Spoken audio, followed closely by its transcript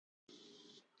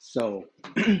So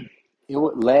it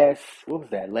was last, what was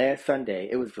that? Last Sunday,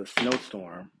 it was a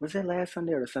snowstorm. Was it last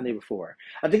Sunday or the Sunday before?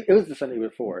 I think it was the Sunday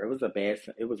before. It was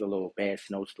a little bad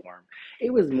snowstorm.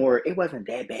 It wasn't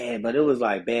that bad, but it was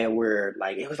like bad where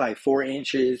like it was like 4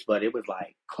 inches, but it was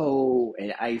like cold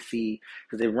and icy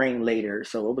because it rained later.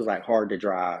 So it was like hard to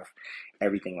drive,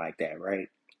 everything like that, right?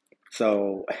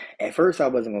 So at first I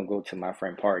wasn't gonna go to my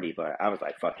friend party, but I was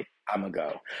like, fuck it, I'm gonna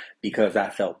go because I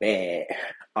felt bad.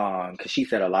 Because she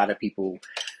said a lot of people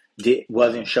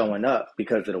wasn't showing up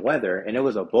because of the weather, and it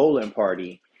was a bowling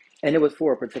party, and it was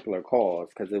for a particular cause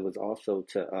because it was also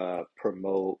to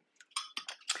promote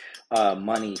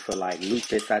money for like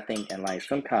lupus, I think, and like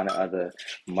some kind of other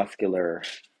muscular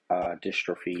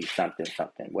dystrophy, something,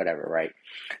 something, whatever, right?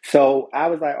 So I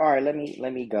was like, all right, let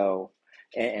me go.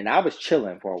 And I was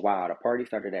chilling for a while. The party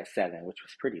started at 7, which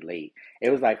was pretty late. It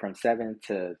was like from 7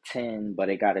 to 10, but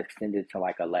it got extended to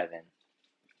like 11.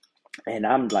 And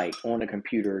I'm like on the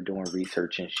computer doing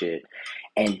research and shit.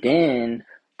 And then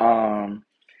um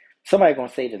somebody gonna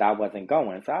say that I wasn't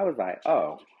going. So I was like,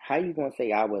 oh, how you gonna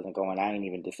say I wasn't going? I ain't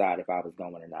even decide if I was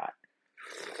going or not.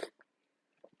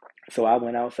 So I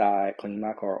went outside, cleaned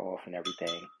my car off and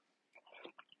everything.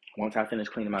 Once I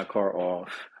finished cleaning my car off,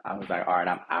 I was like, all right,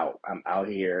 I'm out. I'm out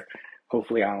here.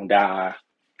 Hopefully I don't die.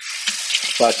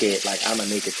 Fuck it. Like I'm gonna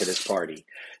make it to this party.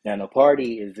 Now the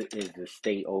party is the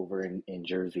state over in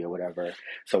Jersey or whatever.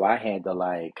 So I had to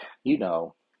like,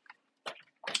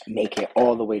 make it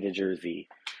all the way to Jersey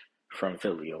from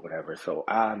Philly or whatever. So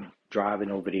I'm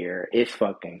driving over there. It's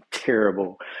fucking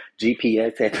terrible.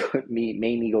 GPS had made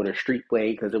me go the street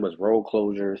way because it was road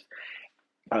closures.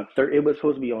 It was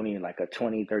supposed to be only like a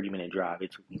 20-30 minute drive.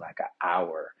 It took me like an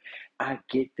hour. I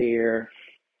get there.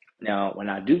 Now, when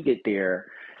I do get there,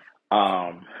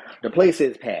 um, the place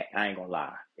is packed. I ain't gonna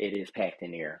lie. It is packed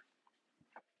in there.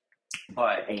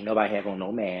 But ain't nobody have on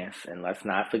no mask. And let's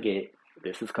not forget,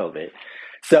 this is COVID.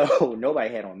 So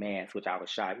nobody had on masks, which I was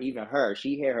shocked. Even her,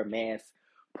 she had her mask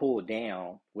pulled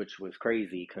down, which was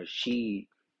crazy because she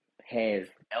has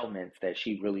ailments that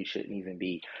she really shouldn't even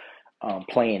be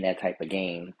playing that type of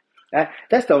game.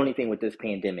 That's the only thing with this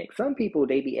pandemic. Some people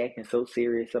they be acting so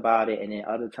serious about it, and then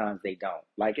other times they don't.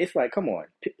 Like it's like, come on,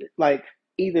 like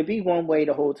either be one way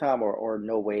the whole time or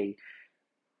no way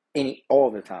any all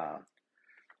the time.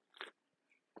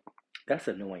 That's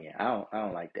annoying. I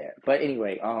don't like that. But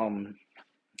anyway,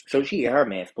 so she her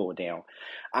mask pulled down.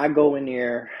 I go in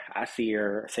there, I see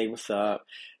her, say what's up.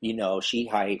 She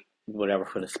hype whatever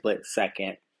for the split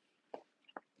second.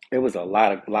 It was a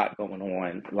lot going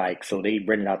on. Like so, they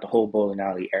rented out the whole bowling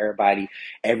alley.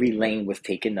 Every lane was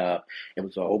taken up. It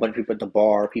was a whole bunch of people at the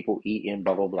bar, people eating,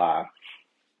 blah blah blah.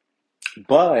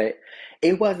 But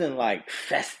it wasn't like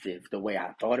festive the way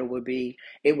I thought it would be.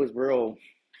 It was real.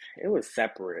 It was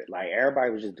separate. Like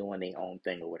everybody was just doing their own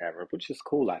thing or whatever, which is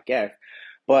cool, I guess.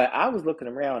 But I was looking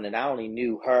around and I only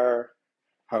knew her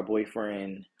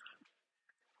boyfriend,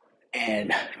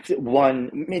 and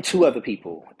two other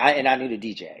people. I knew the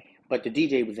DJ, but the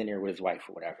DJ was in there with his wife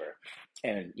or whatever.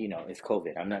 And it's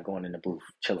COVID. I'm not going in the booth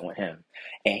chilling with him.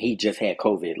 And he just had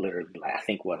COVID, literally. Like, I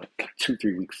think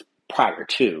 2-3 weeks prior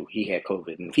to he had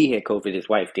COVID. And if he had COVID, his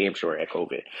wife damn sure had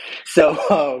COVID.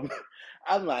 So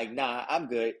I'm like, nah, I'm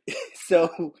good.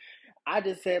 So I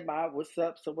just said my what's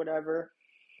ups or whatever.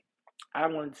 I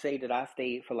want to say that I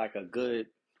stayed for like a good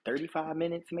 35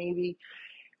 minutes maybe,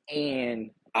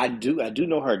 and I do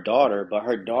know her daughter, but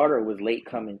her daughter was late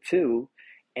coming too,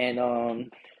 and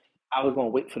I was gonna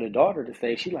wait for the daughter to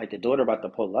say she like the daughter about to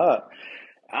pull up.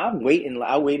 I'm waiting.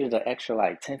 I waited an extra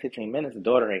like 10-15 minutes. The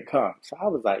daughter ain't come, so I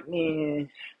was like, man,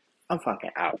 I'm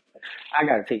fucking out. I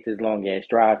gotta take this long ass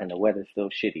drive, and the weather's still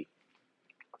shitty.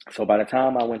 So by the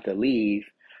time I went to leave,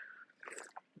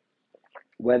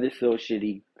 weather's still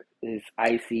shitty. It's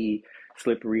icy,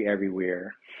 slippery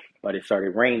everywhere, but it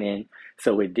started raining,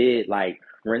 so it did like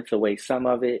rinse away some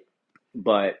of it,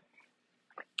 but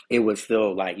it was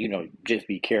still like just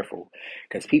be careful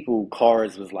because people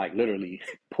cars was like literally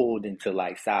pulled into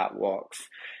like sidewalks,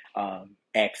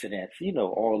 accidents,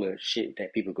 all the shit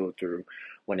that people go through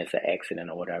when it's an accident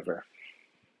or whatever.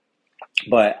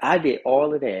 But I did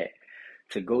all of that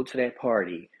to go to that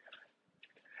party,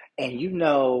 and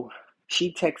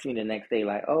she texted me the next day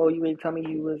like, oh, you ain't tell me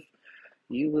you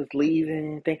was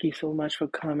leaving. Thank you so much for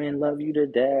coming. Love you to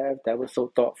death. That was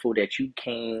so thoughtful that you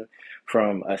came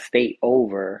from a state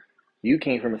over. You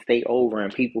came from a state over,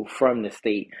 and people from the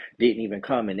state didn't even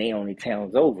come, and they only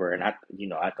towns over. And I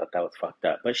thought that was fucked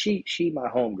up. But she my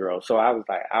homegirl, so I was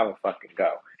like, I would fucking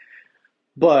go.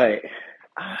 But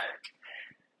I,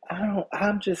 I don't.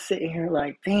 I'm just sitting here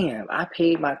like, damn. I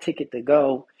paid my ticket to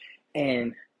go,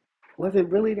 and was it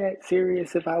really that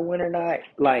serious if I went or not?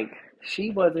 Like, she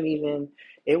wasn't even,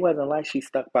 it wasn't like she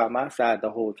stuck by my side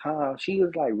the whole time. She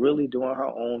was like really doing her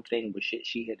own thing with shit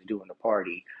she had to do in the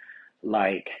party.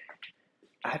 Like,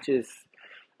 I just,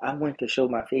 I went to show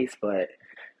my face, but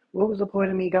what was the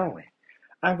point of me going?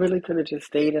 I really could have just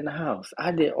stayed in the house.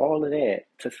 I did all of that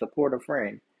to support a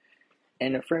friend,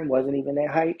 and the friend wasn't even that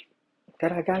hype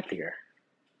that I got there.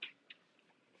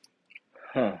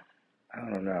 Huh.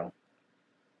 I don't know.